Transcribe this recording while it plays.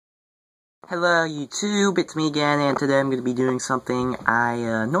Hello YouTube, it's me again, and today I'm going to be doing something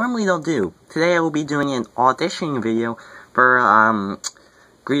I normally don't do. Today I will be doing an auditioning video for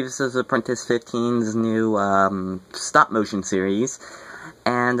GrievousApprentice15's new stop-motion series.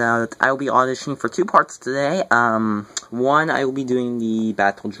 And I will be auditioning for two parts today. One, I will be doing the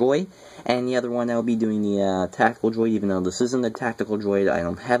Battle Droid, and the other one I will be doing the Tactical Droid, even though this isn't a Tactical Droid. I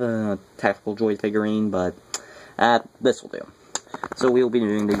don't have a Tactical Droid figurine, but this will do. So we will be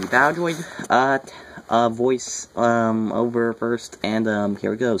doing the Battle Droid voice over first, and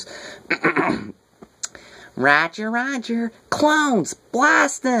here it goes. Roger, Roger. Clones,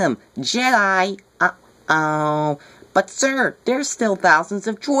 blast them. Jedi, uh-oh. But sir, there's still thousands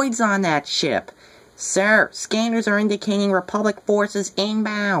of droids on that ship. Sir, scanners are indicating Republic forces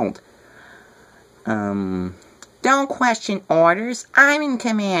inbound. Don't question orders. I'm in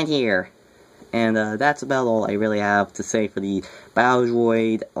command here. And that's about all I really have to say for the Battle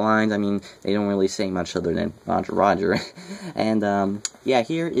Droid lines. I mean, they don't really say much other than Roger, Roger. And, yeah,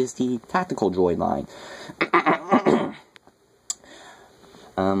 here is the Tactical Droid line.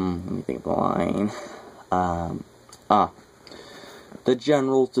 Let me think of the line. The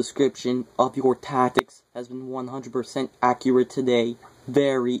general's description of your tactics has been 100% accurate today.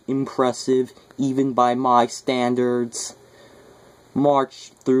 Very impressive, even by my standards.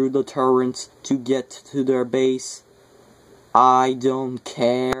 March through the turrets to get to their base. I don't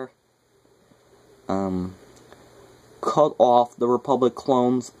care. Cut off the Republic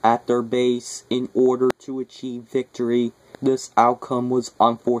clones at their base in order to achieve victory. This outcome was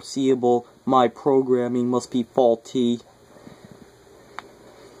unforeseeable. My programming must be faulty.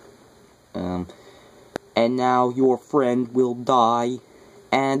 And now your friend will die.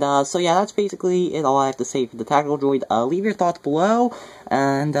 And, so yeah, that's basically it, all I have to say for the Tactical Droid. Leave your thoughts below,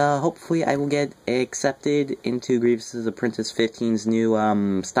 and, hopefully I will get accepted into GrievousApprentice15's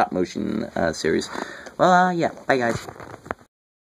new, stop-motion, series. Well, yeah, bye guys.